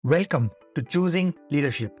Welcome to Choosing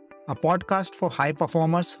Leadership, a podcast for high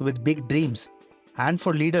performers with big dreams and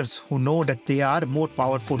for leaders who know that they are more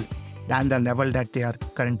powerful than the level that they are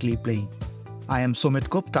currently playing. I am Sumit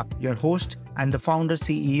Gupta, your host and the founder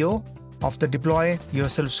CEO of the Deploy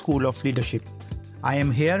Yourself School of Leadership. I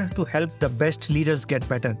am here to help the best leaders get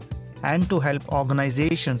better and to help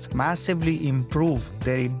organizations massively improve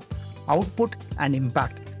their output and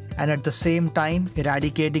impact, and at the same time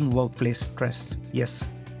eradicating workplace stress. Yes,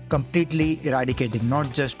 completely eradicating,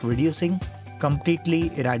 not just reducing,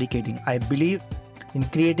 completely eradicating. I believe in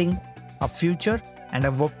creating a future and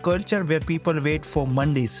a work culture where people wait for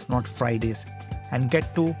Mondays, not Fridays, and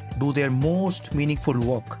get to do their most meaningful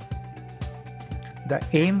work. The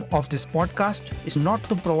aim of this podcast is not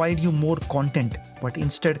to provide you more content, but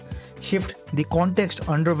instead shift the context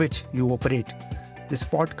under which you operate. This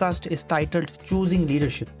podcast is titled Choosing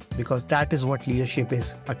Leadership because that is what leadership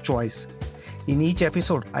is, a choice. In each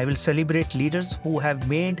episode, I will celebrate leaders who have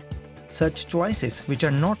made such choices, which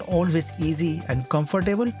are not always easy and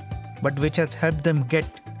comfortable, but which has helped them get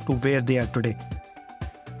to where they are today.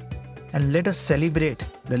 And let us celebrate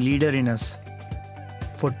the leader in us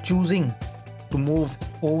for choosing to move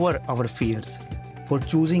over our fears, for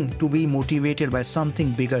choosing to be motivated by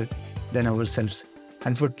something bigger than ourselves,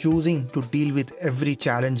 and for choosing to deal with every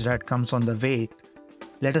challenge that comes on the way.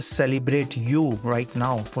 Let us celebrate you right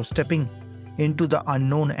now for stepping into the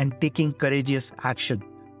unknown and taking courageous action,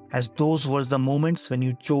 as those were the moments when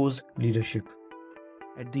you chose leadership.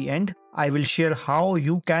 At the end, I will share how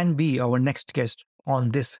you can be our next guest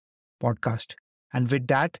on this podcast. And with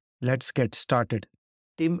that, let's get started.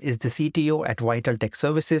 Tim is the CTO at Vital Tech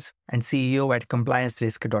Services and CEO at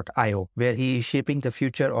ComplianceRisk.io, where he is shaping the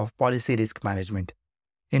future of policy risk management.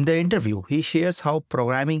 In the interview, he shares how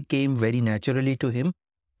programming came very naturally to him,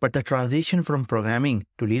 but the transition from programming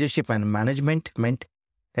to leadership and management meant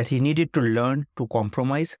that he needed to learn to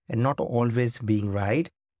compromise and not always being right,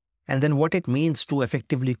 and then what it means to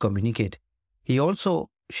effectively communicate. He also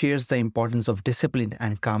shares the importance of discipline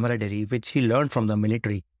and camaraderie, which he learned from the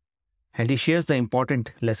military. And he shares the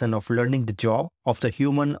important lesson of learning the job of the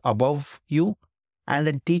human above you and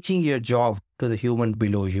then teaching your job to the human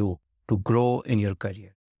below you to grow in your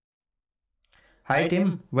career. Hi,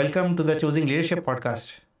 Tim. Welcome to the Choosing Leadership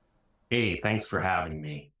podcast. Hey, thanks for having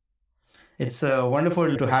me. It's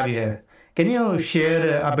wonderful to have you here. Can you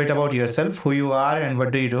share a bit about yourself, who you are, and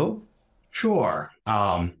what do you do? Sure.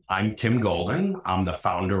 I'm Tim Golden. I'm the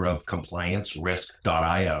founder of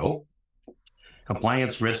ComplianceRisk.io.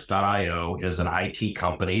 ComplianceRisk.io is an IT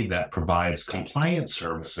company that provides compliance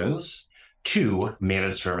services to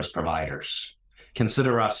managed service providers.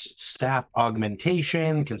 Consider us staff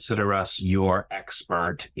augmentation. Consider us your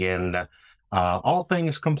expert in all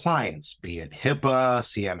things compliance, be it HIPAA,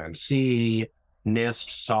 CMMC, NIST,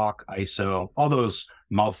 SOC, ISO, all those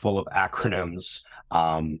mouthful of acronyms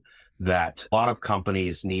that a lot of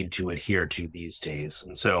companies need to adhere to these days.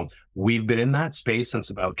 And so we've been in that space since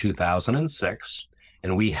about 2006,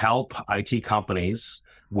 and we help IT companies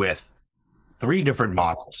with three different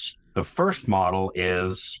models. The first model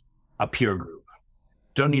is a peer group.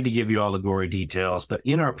 Don't need to give you all the gory details, but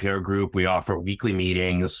in our peer group, we offer weekly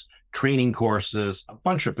meetings, training courses, a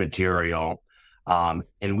bunch of material,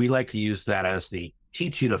 and we like to use that as the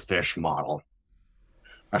teach you to fish model.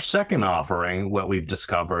 Our second offering, what we've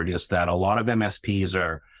discovered is that a lot of MSPs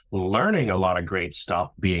are learning a lot of great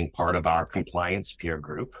stuff being part of our compliance peer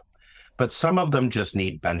group, but some of them just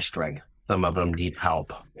need bench strength. Some of them need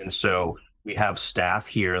help. And so we have staff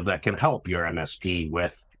here that can help your MSP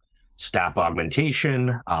with staff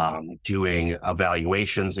augmentation, doing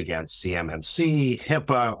evaluations against CMMC,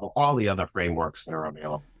 HIPAA, all the other frameworks that are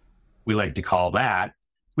available. We like to call that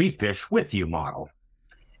We Fish With You model.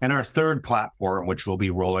 And our third platform, which we'll be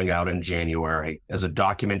rolling out in January, is a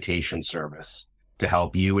documentation service to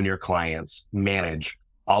help you and your clients manage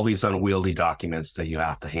all these unwieldy documents that you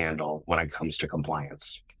have to handle when it comes to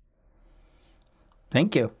compliance.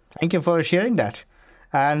 Thank you. Thank you for sharing that.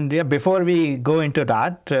 And yeah, before we go into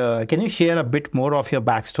that, can you share a bit more of your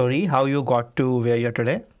backstory, how you got to where you're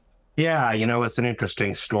today? Yeah, it's an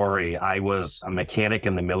interesting story. I was a mechanic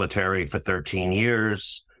in the military for 13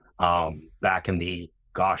 years. Back in the,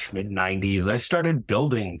 mid-90s, I started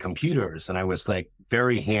building computers, and I was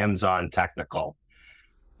very hands-on technical.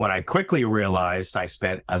 When I quickly realized I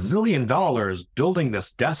spent $1 zillion building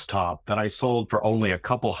this desktop that I sold for only a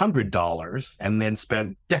couple $100 and then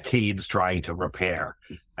spent decades trying to repair,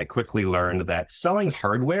 I quickly learned that selling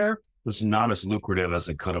hardware was not as lucrative as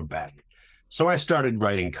it could have been. So I started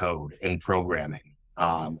writing code and programming.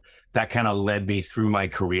 That kind of led me through my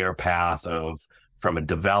career path from a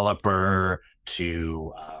developer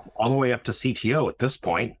to all the way up to CTO at this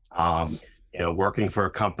point. Working for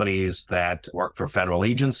companies that work for federal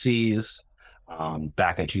agencies.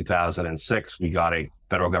 Back in 2006, we got a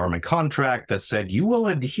federal government contract that said, you will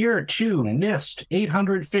adhere to NIST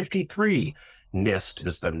 853. NIST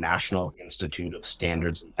is the National Institute of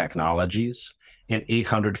Standards and Technologies, and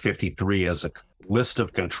 853 is a list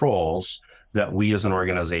of controls that we as an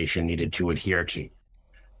organization needed to adhere to.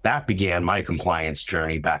 That began my compliance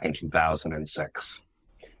journey back in 2006.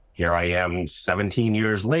 Here I am 17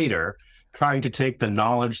 years later, trying to take the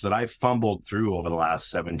knowledge that I've fumbled through over the last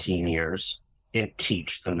 17 years and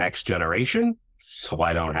teach the next generation so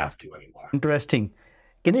I don't have to anymore. Interesting.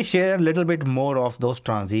 Can you share a little bit more of those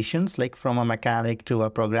transitions, like from a mechanic to a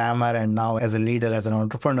programmer and now as a leader, as an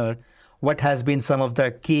entrepreneur? What has been some of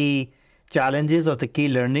the key challenges or the key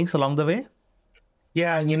learnings along the way?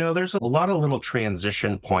 Yeah, there's a lot of little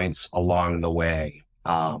transition points along the way.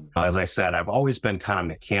 As I said, I've always been kind of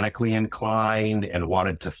mechanically inclined and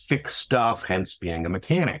wanted to fix stuff, hence being a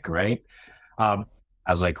mechanic, right?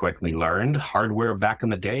 As I quickly learned, hardware back in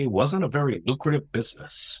the day wasn't a very lucrative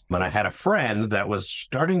business. But I had a friend that was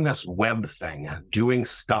starting this web thing, doing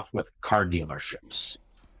stuff with car dealerships.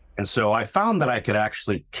 And so I found that I could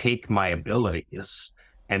actually take my abilities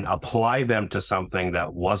and apply them to something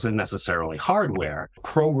that wasn't necessarily hardware.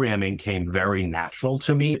 Programming came very natural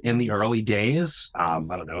to me in the early days. I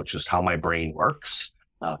don't know, it's just how my brain works.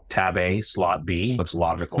 Tab A, slot B, it's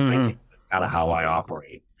logical thinking, kind of how I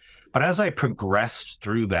operate. But as I progressed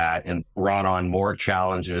through that and brought on more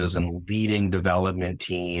challenges and leading development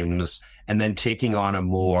teams, and then taking on a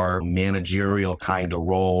more managerial kind of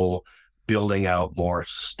role, building out more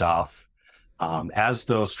stuff, as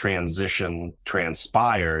those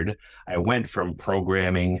transpired, I went from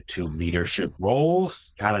programming to leadership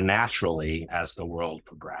roles kind of naturally as the world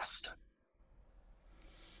progressed.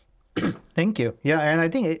 Thank you. Yeah, and I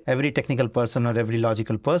think every technical person or every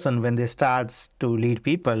logical person, when they start to lead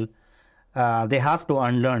people, they have to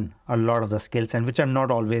unlearn a lot of the skills, and which are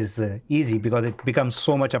not always easy because it becomes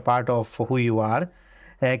so much a part of who you are.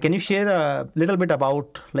 Can you share a little bit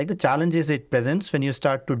about like the challenges it presents when you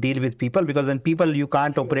start to deal with people? Because then people, you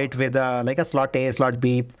can't operate with like a slot A, slot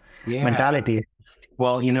B mentality.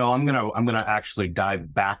 Well, I'm gonna actually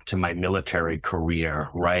dive back to my military career,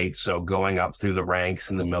 right? So going up through the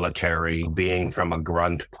ranks in the military, being from a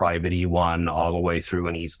grunt private E1 all the way through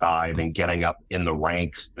an E5 and getting up in the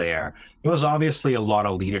ranks there. It was obviously a lot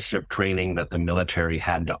of leadership training that the military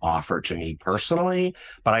had to offer to me personally,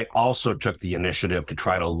 but I also took the initiative to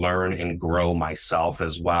try to learn and grow myself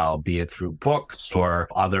as well, be it through books or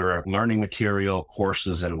other learning material,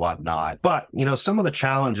 courses and whatnot. But, some of the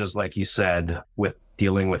challenges, like you said, with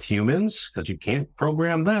dealing with humans, because you can't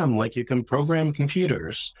program them like you can program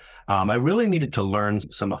computers. I really needed to learn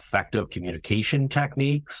some effective communication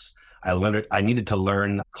techniques. I needed to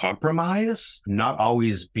learn compromise, not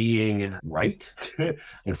always being right.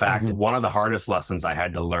 In fact, one of the hardest lessons I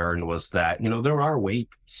had to learn was that,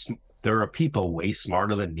 there are people way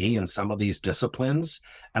smarter than me in some of these disciplines.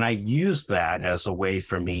 And I use that as a way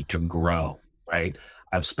for me to grow, right?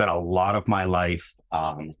 I've spent a lot of my life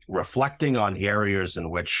reflecting on areas in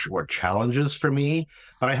which were challenges for me,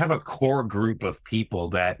 but I have a core group of people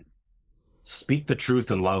that speak the truth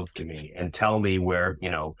and love to me and tell me where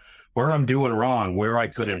I'm doing wrong, where I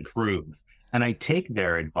could improve. And I take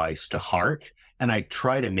their advice to heart and I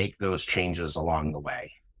try to make those changes along the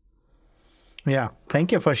way. Yeah,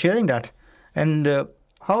 thank you for sharing that. And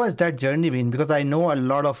how has that journey been? Because I know a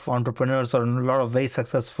lot of entrepreneurs or a lot of very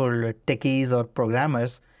successful techies or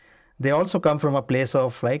programmers, they also come from a place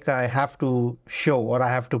of like, I have to show or I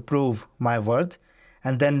have to prove my worth.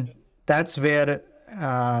 And then that's where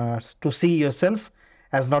to see yourself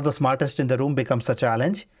as not the smartest in the room becomes a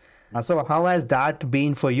challenge. So how has that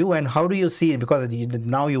been for you, and how do you see it? Because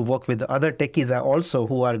now you work with other techies also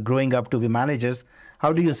who are growing up to be managers.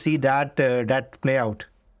 How do you see that play out?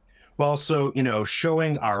 Well, so,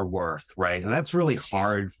 showing our worth, right? And that's really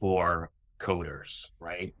hard for coders,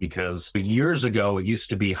 right? Because years ago, it used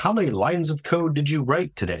to be, how many lines of code did you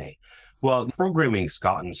write today? Well, programming's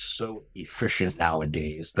gotten so efficient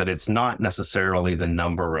nowadays that it's not necessarily the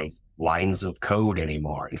number of lines of code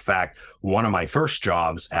anymore. In fact, one of my first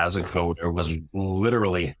jobs as a coder was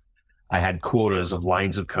literally, I had quotas of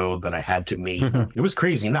lines of code that I had to meet. It was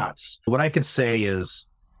crazy nuts. What I could say is,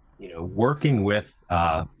 working with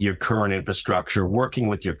your current infrastructure, working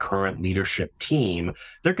with your current leadership team,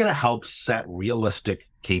 they're going to help set realistic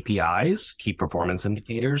KPIs, key performance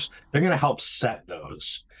indicators. They're going to help set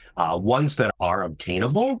those ones that are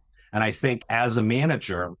obtainable. And I think as a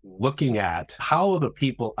manager, looking at how the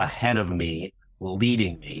people ahead of me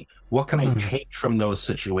leading me? What can I take from those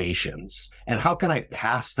situations? And how can I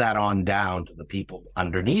pass that on down to the people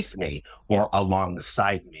underneath me or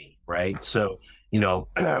alongside me, right? So,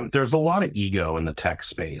 there's a lot of ego in the tech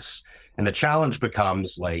space. And the challenge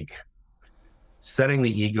becomes like setting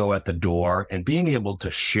the ego at the door and being able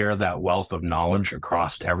to share that wealth of knowledge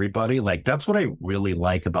across to everybody. Like that's what I really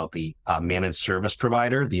like about the managed service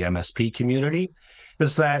provider, the MSP community,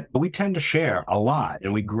 is that we tend to share a lot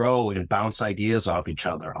and we grow and bounce ideas off each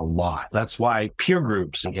other a lot. That's why peer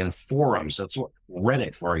groups and forums, that's what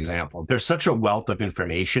Reddit, for example, there's such a wealth of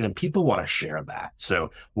information and people want to share that. So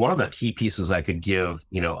one of the key pieces I could give,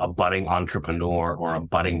 a budding entrepreneur or a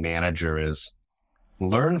budding manager is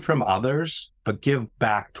learn from others, but give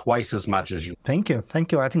back twice as much as you. Thank you.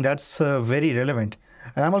 I think that's very relevant.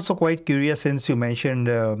 And I'm also quite curious since you mentioned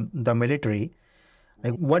the military.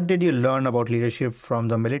 Like, what did you learn about leadership from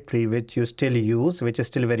the military, which you still use, which is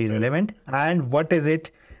still very relevant? And what is it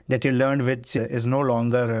that you learned which is no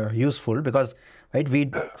longer useful? Because, right,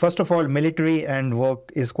 first of all, military and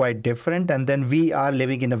work is quite different. And then we are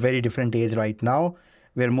living in a very different age right now.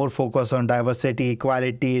 We're more focused on diversity,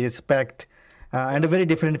 equality, respect, and a very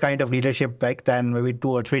different kind of leadership back than maybe 2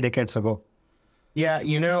 or 3 decades ago. Yeah,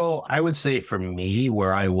 I would say for me,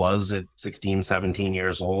 where I was at 16, 17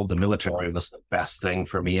 years old, the military was the best thing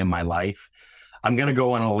for me in my life. I'm going to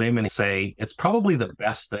go on a limb and say it's probably the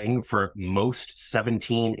best thing for most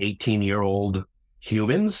 17, 18-year-old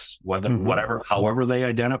humans, however they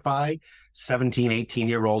identify, 17,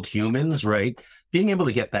 18-year-old humans, right? Being able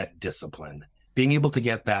to get that discipline, being able to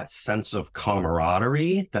get that sense of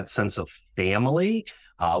camaraderie, that sense of family,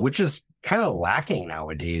 which is kind of lacking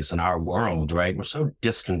nowadays in our world, right? We're so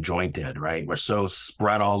disconjointed, right? We're so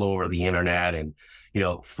spread all over the internet. And,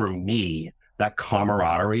 for me, that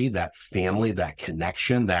camaraderie, that family, that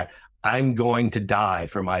connection, that I'm going to die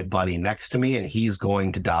for my buddy next to me and he's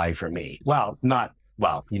going to die for me.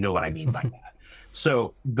 You know what I mean by that.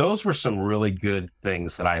 So those were some really good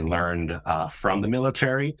things that I learned from the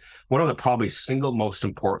military. One of the probably single most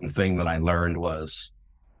important thing that I learned was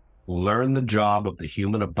learn the job of the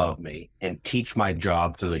human above me and teach my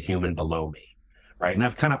job to the human below me, right? And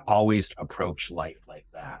I've kind of always approached life like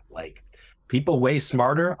that. Like people way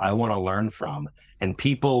smarter, I want to learn from. And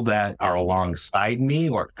people that are alongside me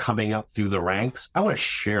or coming up through the ranks, I want to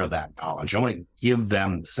share that knowledge. I want to give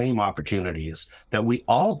them the same opportunities that we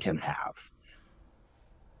all can have.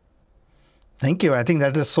 Thank you. I think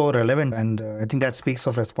that is so relevant. And I think that speaks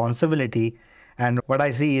of responsibility. And what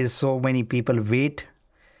I see is so many people wait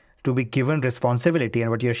to be given responsibility.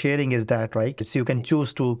 And what you're sharing is that, right? So you can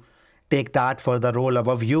choose to take that for the role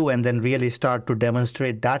above you and then really start to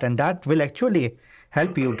demonstrate that. And that will actually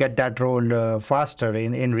help you get that role faster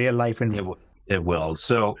in real life. It will.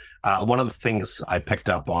 So one of the things I picked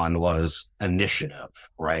up on was initiative,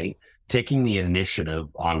 right? Taking the initiative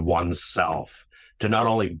on oneself to not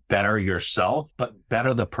only better yourself, but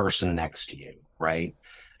better the person next to you, right?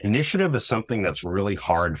 Initiative is something that's really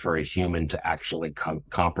hard for a human to actually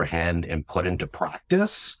comprehend and put into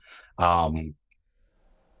practice.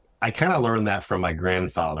 I kind of learned that from my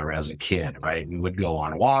grandfather as a kid, right? We would go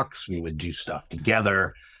on walks, we would do stuff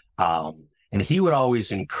together. And he would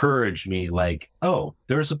always encourage me like, oh,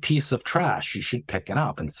 there's a piece of trash. You should pick it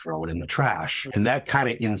up and throw it in the trash. And that kind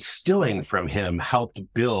of instilling from him helped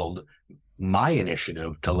build my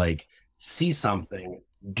initiative to like see something,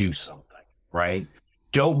 do something, right?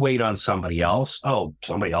 Don't wait on somebody else. Oh,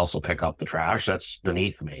 somebody else will pick up the trash. That's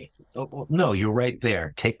beneath me. Oh, no, you're right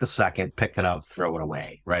there. Take the second, pick it up, throw it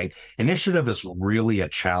away, right? Initiative is really a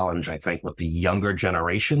challenge, I think, with the younger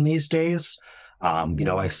generation these days.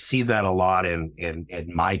 I see that a lot in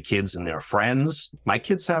my kids and their friends. My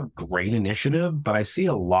kids have great initiative, but I see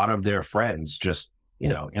a lot of their friends just,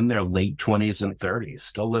 in their late 20s and 30s,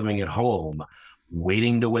 still living at home,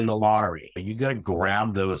 waiting to win the lottery. You got to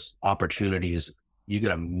grab those opportunities. You got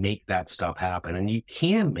to make that stuff happen, and you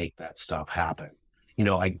can make that stuff happen.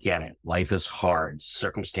 I get it. Life is hard.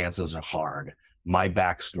 Circumstances are hard. My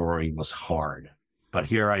backstory was hard, but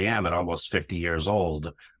here I am at almost 50 years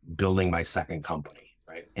old, building my second company,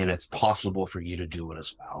 right? And it's possible for you to do it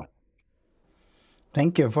as well.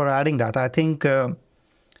 Thank you for adding that. I think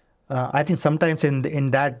sometimes in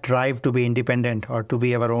that drive to be independent or to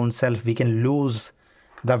be our own self, we can lose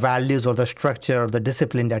the values or the structure or the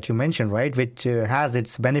discipline that you mentioned, right? Which has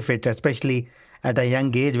its benefit, especially at a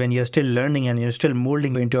young age when you're still learning and you're still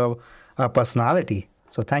molding into a personality.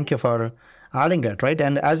 So thank you for adding that, right?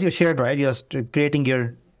 And as you shared, right, you're creating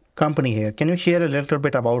your company here. Can you share a little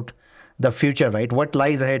bit about the future, right? What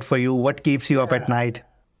lies ahead for you? What keeps you up at night?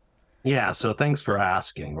 Yeah. So thanks for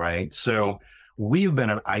asking, right? So we've been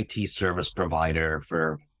an IT service provider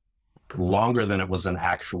for longer than it was an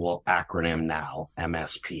actual acronym now,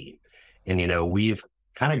 MSP. And, we've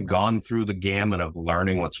kind of gone through the gamut of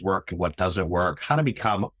learning what's worked, what doesn't work, how to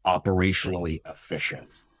become operationally efficient,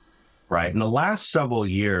 right? In the last several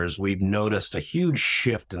years, we've noticed a huge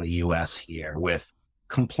shift in the US here with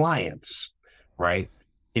compliance, right?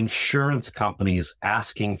 Insurance companies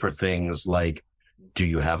asking for things like, do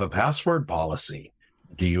you have a password policy?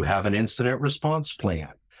 Do you have an incident response plan?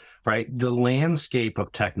 Right? The landscape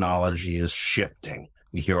of technology is shifting.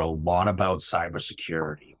 We hear a lot about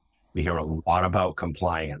cybersecurity. We hear a lot about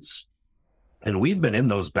compliance. And we've been in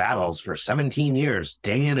those battles for 17 years,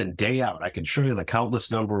 day in and day out. I can show you the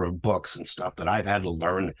countless number of books and stuff that I've had to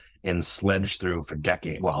learn and sledge through for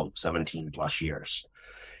decades, 17 plus years.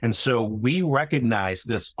 And so we recognize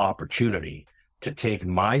this opportunity to take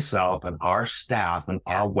myself and our staff and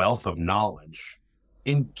our wealth of knowledge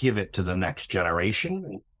and give it to the next generation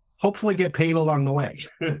and hopefully get paid along the way,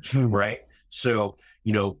 right? So,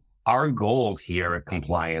 our goal here at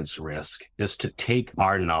Compliance Risk is to take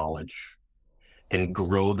our knowledge and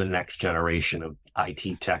grow the next generation of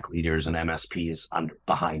IT tech leaders and MSPs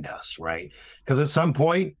behind us, right? Because at some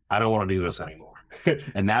point, I don't want to do this anymore.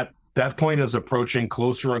 And that point is approaching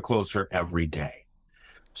closer and closer every day.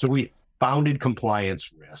 So we founded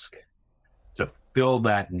Compliance Risk to fill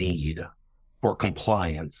that need for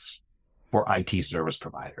compliance for IT service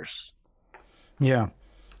providers. Yeah.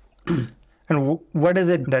 And what is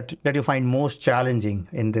it that you find most challenging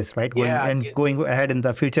in this, right? Going ahead in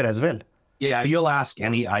the future as well? Yeah, you'll ask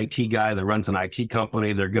any IT guy that runs an IT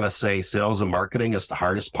company, they're going to say sales and marketing is the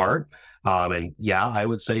hardest part. And yeah, I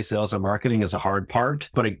would say sales and marketing is a hard part.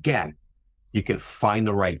 But again, you can find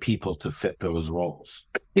the right people to fit those roles.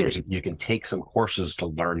 You can take some courses to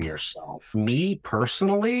learn yourself. Me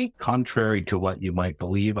personally, contrary to what you might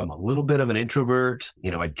believe, I'm a little bit of an introvert.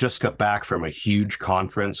 I just got back from a huge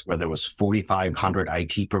conference where there was 4,500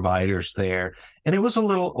 IT providers there, and it was a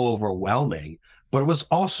little overwhelming, but it was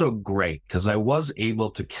also great because I was able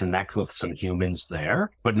to connect with some humans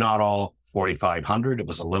there, but not all 4,500. It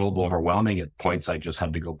was a little overwhelming at points. I just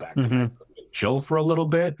had to go back to chill for a little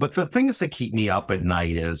bit. But the things that keep me up at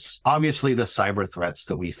night is obviously the cyber threats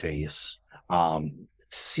that we face,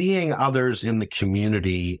 seeing others in the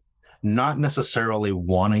community not necessarily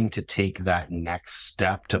wanting to take that next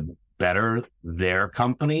step to better their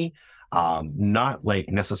company, not like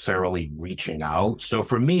necessarily reaching out. So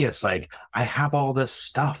for me, it's like, I have all this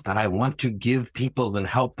stuff that I want to give people and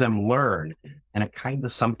help them learn. And it kind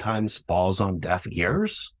of sometimes falls on deaf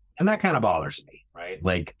ears. And that kind of bothers me, right?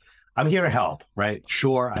 Like, I'm here to help, right?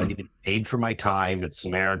 Sure, I need to be paid for my time. It's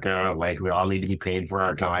America. Like, we all need to be paid for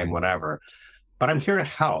our time, whatever. But I'm here to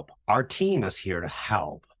help. Our team is here to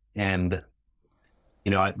help. And,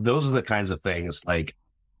 those are the kinds of things like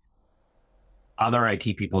other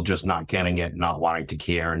IT people just not getting it, not wanting to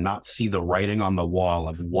care, and not see the writing on the wall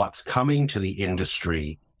of what's coming to the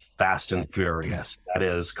industry fast and furious. That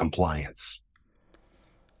is compliance.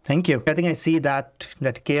 Thank you. I think I see that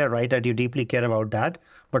care, right? That you deeply care about that,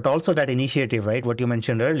 but also that initiative, right? What you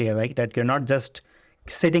mentioned earlier, right? That you're not just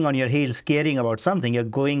sitting on your heels caring about something. You're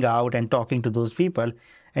going out and talking to those people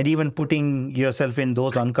and even putting yourself in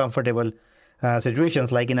those uncomfortable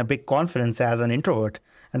situations, like in a big conference as an introvert.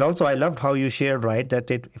 And also, I loved how you shared, right, that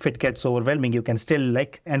if it gets overwhelming, you can still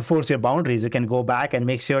enforce your boundaries. You can go back and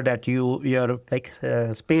make sure that your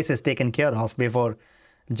space is taken care of before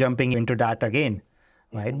jumping into that again.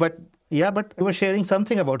 Right. But you were sharing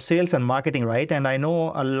something about sales and marketing, right? And I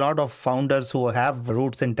know a lot of founders who have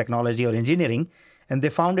roots in technology or engineering, and they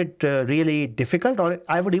found it really difficult, or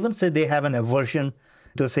I would even say they have an aversion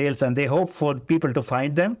to sales and they hope for people to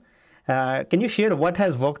find them. Can you share what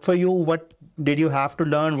has worked for you? What did you have to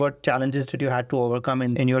learn? What challenges did you have to overcome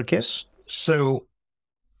in your case? So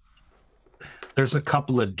there's a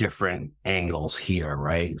couple of different angles here,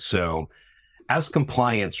 right? So as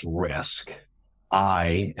Compliance Risk,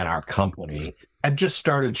 I and our company had just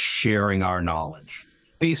started sharing our knowledge.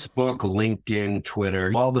 Facebook, LinkedIn,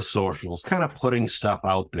 Twitter, all the socials, kind of putting stuff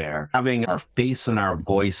out there, having our face and our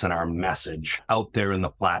voice and our message out there in the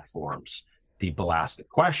platforms. People ask a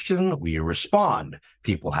question, we respond.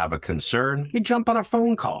 People have a concern, we jump on a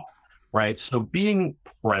phone call, right? So being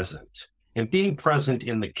present and being present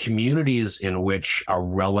in the communities in which are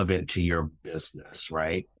relevant to your business,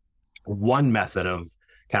 right? One method of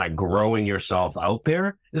kind of growing yourself out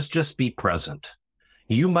there is just be present.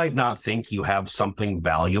 You might not think you have something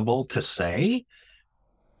valuable to say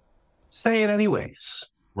it anyways,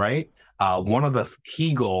 right? One of the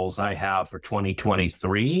key goals I have for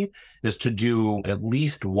 2023 is to do at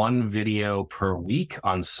least one video per week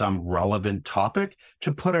on some relevant topic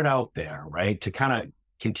to put it out there, right? To kind of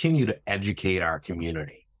continue to educate our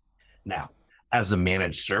community. Now, as a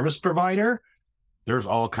managed service provider, there's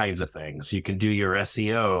all kinds of things. You can do your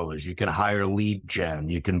SEOs, you can hire lead gen,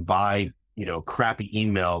 you can buy, crappy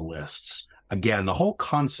email lists. Again, the whole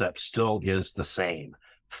concept still is the same.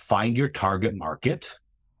 Find your target market,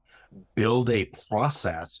 build a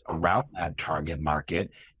process around that target market,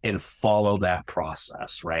 and follow that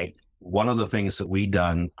process, right? One of the things that we've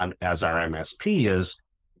done as our MSP is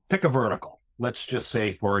pick a vertical. Let's just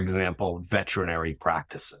say, for example, veterinary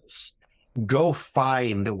practices. Go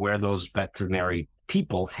find where those veterinary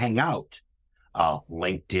people hang out,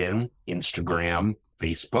 LinkedIn, Instagram,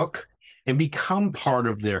 Facebook, and become part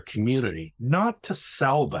of their community, not to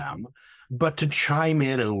sell them, but to chime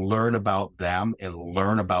in and learn about them and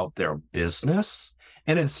learn about their business.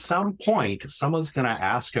 And at some point, someone's going to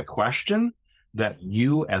ask a question that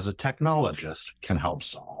you as a technologist can help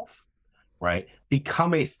solve, right?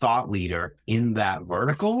 Become a thought leader in that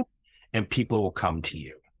vertical and people will come to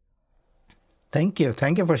you. Thank you.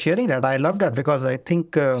 Thank you for sharing that. I love that because I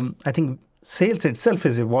think sales itself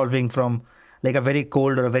is evolving from like a very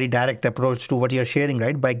cold or a very direct approach to what you're sharing,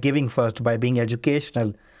 right? By giving first, by being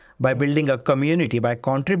educational, by building a community, by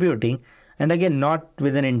contributing. And again, not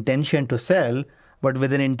with an intention to sell, but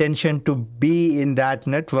with an intention to be in that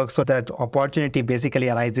network so that opportunity basically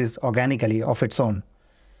arises organically of its own.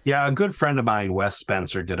 Yeah, a good friend of mine, Wes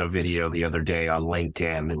Spencer, did a video the other day on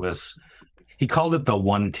LinkedIn. He called it the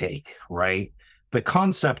one take, right? The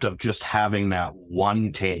concept of just having that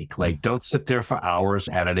one take, like don't sit there for hours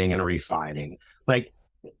editing and refining. Like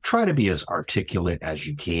try to be as articulate as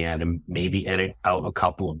you can and maybe edit out a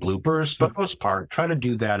couple of bloopers, but for the most part, try to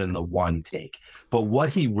do that in the one take. But what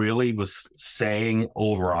he really was saying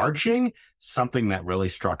overarching, something that really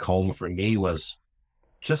struck home for me was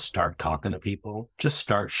just start talking to people, just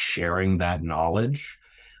start sharing that knowledge.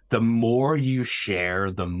 The more you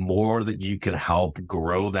share, the more that you can help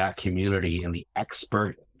grow that community and the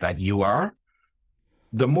expert that you are,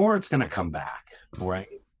 the more it's going to come back, right?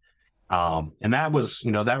 And that was,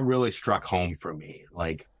 that really struck home for me.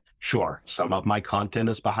 Like, sure, some of my content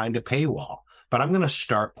is behind a paywall, but I'm going to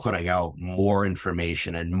start putting out more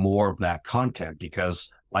information and more of that content because,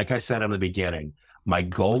 like I said in the beginning, my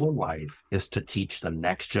goal in life is to teach the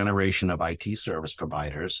next generation of IT service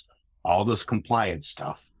providers all this compliance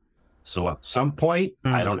stuff. So at some point,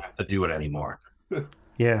 I don't have to do it anymore.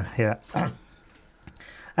 Yeah.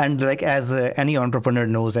 And like as any entrepreneur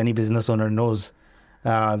knows, any business owner knows,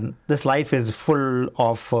 this life is full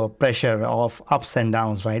of pressure, of ups and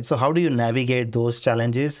downs, right? So how do you navigate those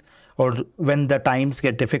challenges? Or when the times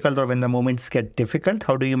get difficult or when the moments get difficult,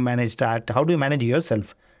 how do you manage that? How do you manage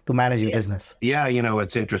yourself to manage your business? Yeah,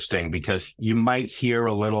 it's interesting because you might hear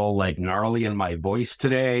a little like gnarly in my voice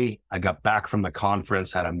today. I got back from the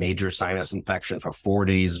conference, had a major sinus infection for 4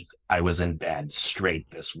 days. I was in bed straight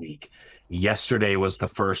this week. Yesterday was the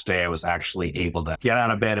first day I was actually able to get out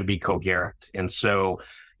of bed and be coherent. And so,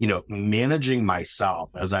 managing myself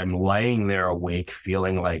as I'm laying there awake,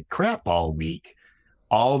 feeling like crap all week,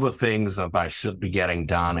 all the things that I should be getting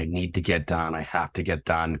done, I need to get done, I have to get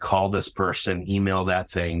done, call this person, email that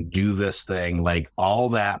thing, do this thing, like all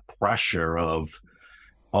that pressure of,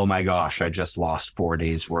 oh my gosh, I just lost 4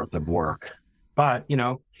 days worth of work. But,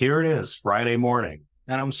 here it is, Friday morning,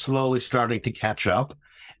 and I'm slowly starting to catch up.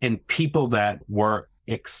 And people that were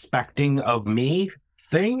expecting of me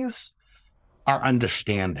things are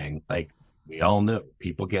understanding, like, we all know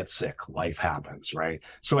people get sick, life happens, right?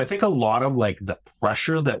 So I think a lot of like the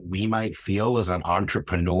pressure that we might feel as an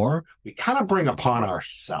entrepreneur, we kind of bring upon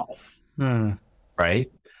ourselves,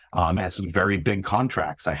 right? I had some very big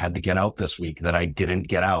contracts I had to get out this week that I didn't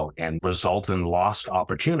get out and result in lost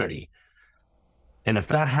opportunity. And if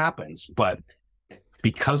that happens, but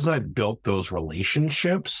because I built those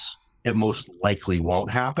relationships, it most likely won't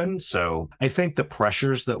happen. So I think the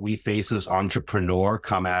pressures that we face as entrepreneur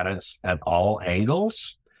come at us at all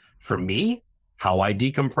angles. For me, how I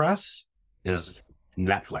decompress is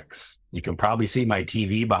Netflix. You can probably see my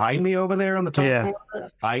TV behind me over there on the top. Yeah.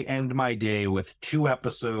 I end my day with 2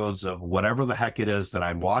 episodes of whatever the heck it is that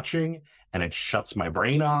I'm watching, and it shuts my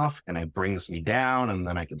brain off and it brings me down, and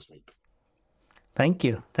then I can sleep. Thank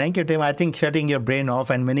you, Tim. I think shutting your brain off,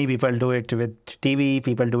 and many people do it with TV,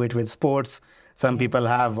 people do it with sports. Some people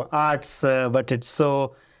have arts, but it's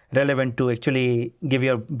so relevant to actually give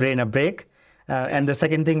your brain a break. And the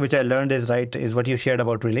second thing which I learned is what you shared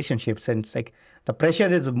about relationships. And it's like the pressure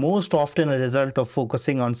is most often a result of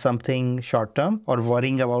focusing on something short term or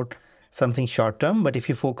worrying about something short term. But if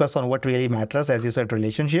you focus on what really matters, as you said,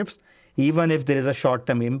 relationships, even if there is a short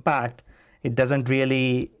term impact, it doesn't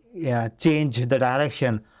really change the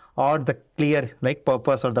direction or the clear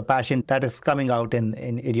purpose or the passion that is coming out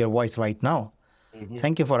in your voice right now. Mm-hmm.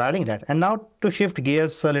 Thank you for adding that. And now to shift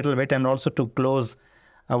gears a little bit and also to close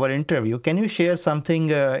our interview, can you share something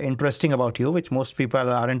interesting about you, which most people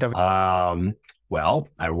aren't aware? Well,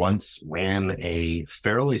 I once ran a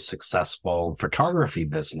fairly successful photography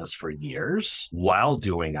business for years while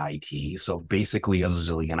doing IT. So basically a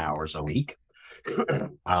zillion hours a week.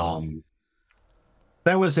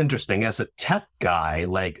 That was interesting. As a tech guy,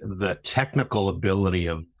 the technical ability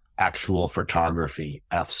of actual photography,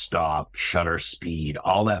 f-stop, shutter speed,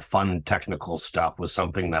 all that fun technical stuff was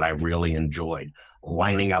something that I really enjoyed.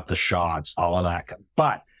 Lining up the shots, all of that.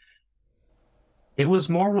 But it was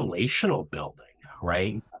more relational building,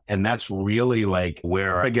 right? And that's really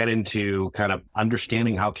where I get into kind of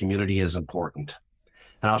understanding how community is important.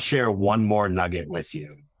 And I'll share one more nugget with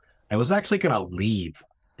you. I was actually going to leave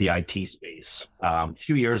the IT space a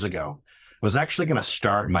few years ago. I was actually going to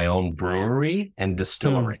start my own brewery and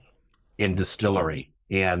distillery.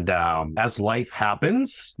 And as life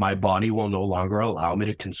happens, my body will no longer allow me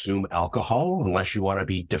to consume alcohol unless you want to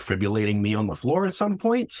be defibrillating me on the floor at some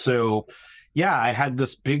point. So yeah, I had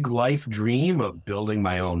this big life dream of building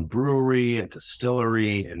my own brewery and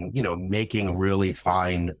distillery and, making really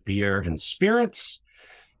fine beer and spirits.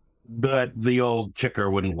 But the old kicker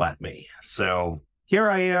wouldn't let me. So here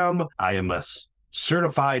I am. I am a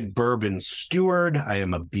certified bourbon steward. I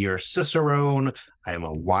am a beer cicerone. I am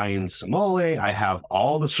a wine sommelier. I have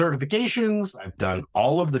all the certifications. I've done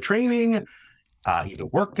all of the training. Even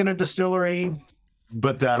worked in a distillery,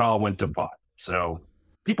 but that all went to pot. So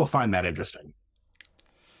people find that interesting.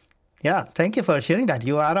 Yeah, thank you for sharing that.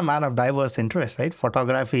 You are a man of diverse interests, right?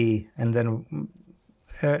 Photography and then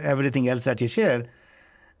everything else that you shared.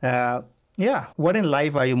 What in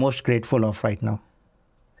life are you most grateful of right now?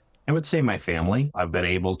 I would say my family. I've been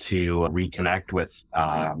able to reconnect with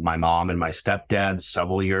my mom and my stepdad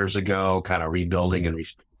several years ago, kind of rebuilding and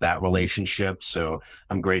that relationship. So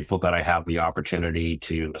I'm grateful that I have the opportunity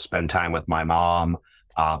to spend time with my mom,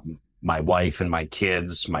 my wife and my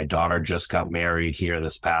kids. My daughter just got married here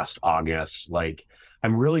this past August.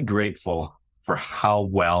 I'm really grateful for how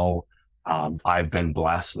well I've been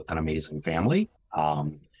blessed with an amazing family.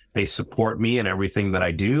 They support me in everything that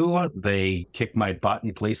I do. They kick my butt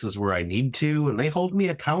in places where I need to, and they hold me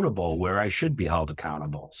accountable where I should be held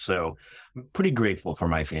accountable. So I'm pretty grateful for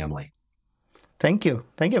my family. Thank you.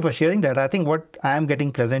 Thank you for sharing that. I think what I am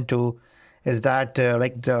getting present to is that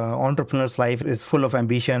the entrepreneur's life is full of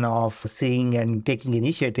ambition, of seeing and taking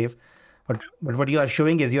initiative. But what you are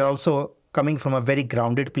showing is you're also coming from a very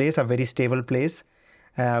grounded place, a very stable place.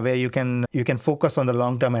 Where you can focus on the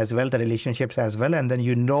long term as well, the relationships as well. And then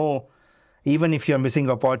even if you're missing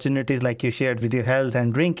opportunities like you shared with your health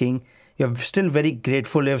and drinking, you're still very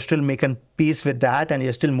grateful. You're still making peace with that and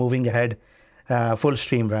you're still moving ahead full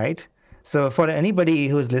stream, right? So for anybody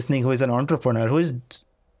who's listening, who is an entrepreneur, who is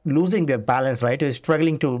losing their balance, right, who is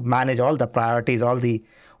struggling to manage all the priorities,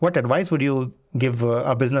 what advice would you give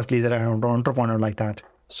a business leader and an entrepreneur like that?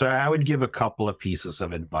 So I would give a couple of pieces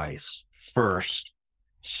of advice. First,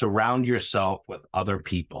 surround yourself with other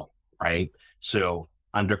people, right? So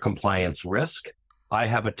under compliance risk, I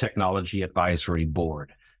have a technology advisory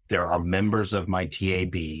board. There are members of my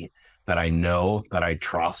TAB that I know, that I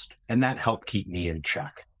trust, and that help keep me in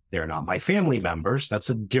check. They're not my family members.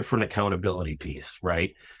 That's a different accountability piece,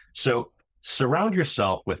 right? So surround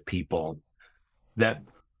yourself with people that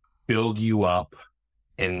build you up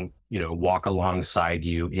and walk alongside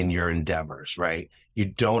you in your endeavors, right? You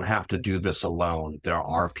don't have to do this alone. There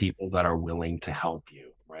are people that are willing to help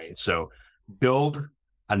you, right? So build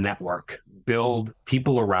a network, build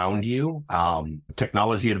people around you.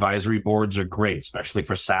 Technology advisory boards are great, especially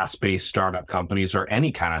for SaaS-based startup companies or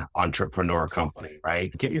any kind of entrepreneur company,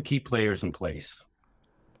 right? Get your key players in place.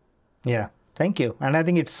 Yeah, thank you. And I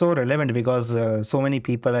think it's so relevant because so many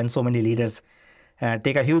people and so many leaders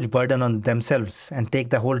take a huge burden on themselves and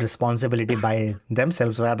take the whole responsibility by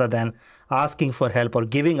themselves rather than asking for help or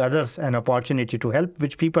giving others an opportunity to help,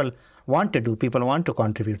 which people want to do. People want to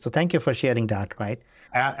contribute. So thank you for sharing that, right?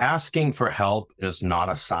 Asking for help is not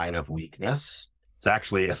a sign of weakness. It's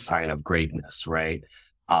actually a sign of greatness, right?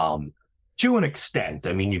 To an extent.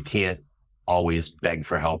 I mean, you can't always beg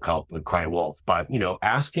for help and cry wolf, but,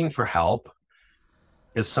 asking for help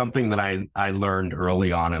is something that I learned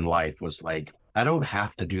early on in life was I don't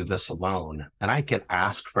have to do this alone, and I can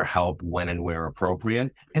ask for help when and where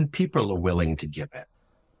appropriate, and people are willing to give it.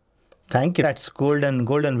 Thank you. That's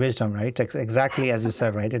golden wisdom, right? Exactly as you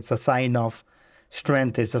said, right? It's a sign of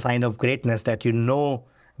strength. It's a sign of greatness that you know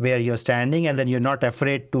where you're standing, and then you're not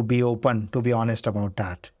afraid to be open, to be honest about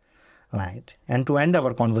that, right? And to end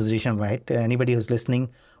our conversation, right? Anybody who's listening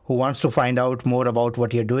who wants to find out more about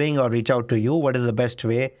what you're doing or reach out to you, what is the best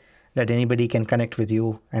way that anybody can connect with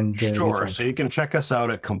you? And Sure. So you can check us out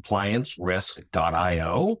at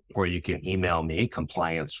compliancerisk.io, or you can email me,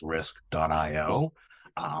 compliancerisk.io.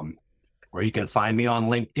 Or you can find me on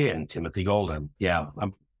LinkedIn, Timothy Golden. Yeah,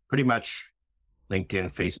 I'm pretty much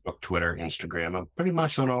LinkedIn, Facebook, Twitter, Instagram. I'm pretty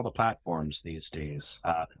much on all the platforms these days.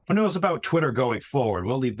 Who knows about Twitter going forward?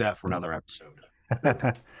 We'll leave that for another episode.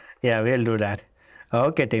 Yeah, we'll do that.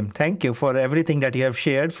 Okay, Tim, thank you for everything that you have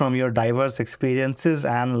shared from your diverse experiences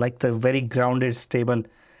and like the very grounded, stable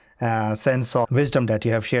sense of wisdom that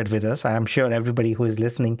you have shared with us. I am sure everybody who is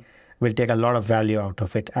listening will take a lot of value out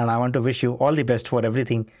of it. And I want to wish you all the best for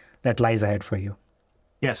everything that lies ahead for you.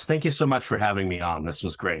 Yes, thank you so much for having me on. This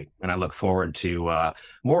was great. And I look forward to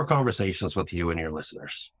more conversations with you and your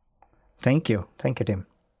listeners. Thank you. Thank you, Tim.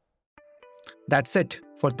 That's it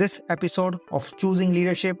for this episode of Choosing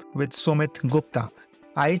Leadership with Sumit Gupta.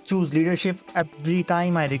 I choose leadership every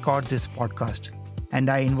time I record this podcast, and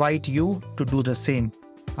I invite you to do the same.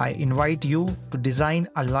 I invite you to design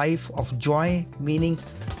a life of joy, meaning,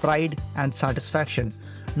 pride, and satisfaction,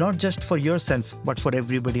 not just for yourself, but for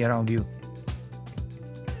everybody around you.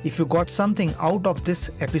 If you got something out of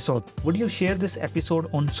this episode, would you share this episode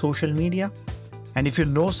on social media? And if you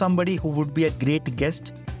know somebody who would be a great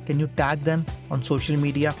guest, can you tag them on social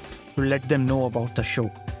media to let them know about the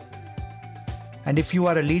show? And if you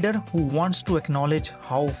are a leader who wants to acknowledge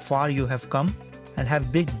how far you have come and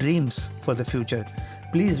have big dreams for the future,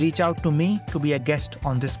 please reach out to me to be a guest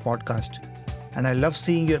on this podcast. And I love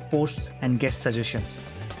seeing your posts and guest suggestions.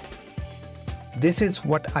 This is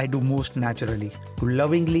what I do most naturally, to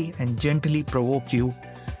lovingly and gently provoke you,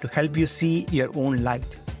 to help you see your own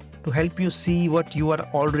light, to help you see what you are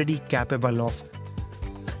already capable of.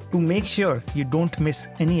 To make sure you don't miss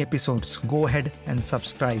any episodes, go ahead and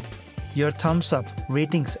subscribe. Your thumbs up,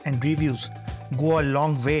 ratings and reviews go a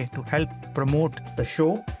long way to help promote the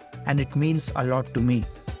show, and it means a lot to me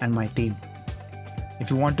and my team. If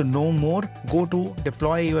you want to know more, go to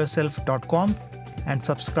deployyourself.com and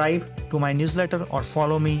subscribe to my newsletter or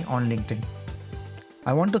follow me on LinkedIn.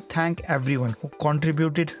 I want to thank everyone who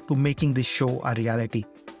contributed to making this show a reality,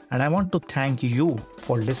 and I want to thank you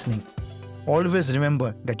for listening. Always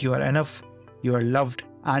remember that you are enough, you are loved,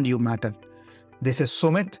 and you matter. This is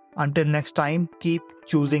Sumit. Until next time, keep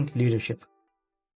choosing leadership.